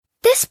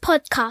This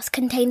podcast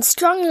contains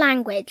strong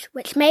language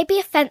which may be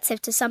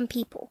offensive to some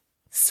people.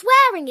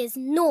 Swearing is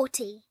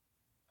naughty.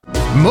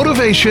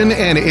 Motivation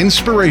and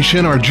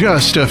inspiration are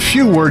just a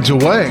few words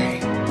away.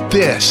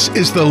 This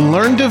is the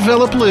Learn,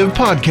 Develop, Live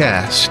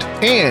podcast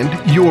and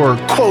your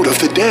quote of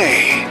the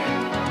day.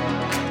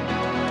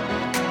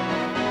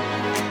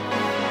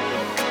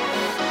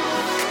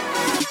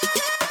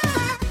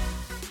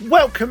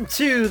 Welcome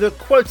to the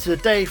quote of the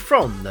day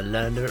from the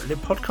Learn, Develop,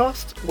 Live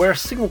podcast, where a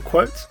single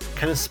quote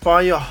can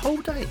inspire your whole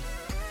day.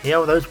 Here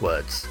are those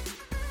words.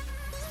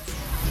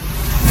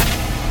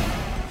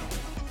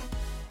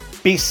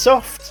 Be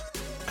soft,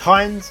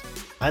 kind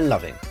and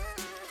loving,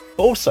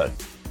 but also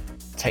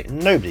take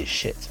nobody's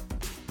shit.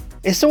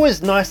 It's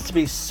always nice to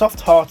be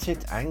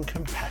soft-hearted and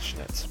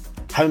compassionate,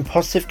 having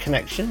positive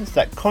connections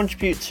that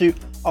contribute to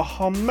a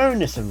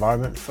harmonious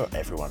environment for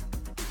everyone.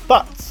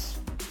 But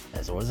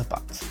there's always a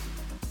but.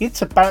 You need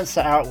to balance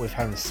that out with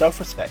having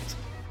self-respect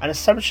and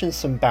establishing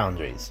some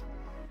boundaries.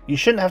 You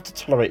shouldn't have to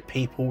tolerate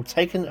people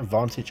taking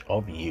advantage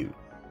of you.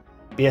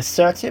 Be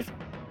assertive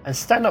and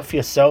stand up for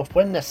yourself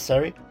when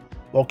necessary,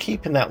 while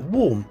keeping that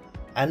warm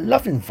and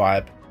loving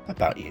vibe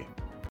about you.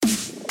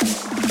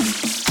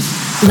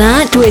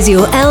 That was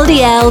your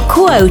LDL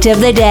quote of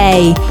the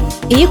day.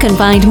 You can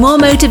find more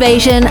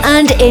motivation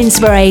and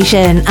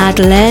inspiration at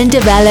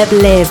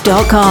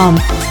learndeveloplive.com,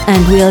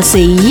 and we'll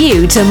see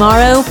you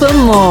tomorrow for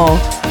more.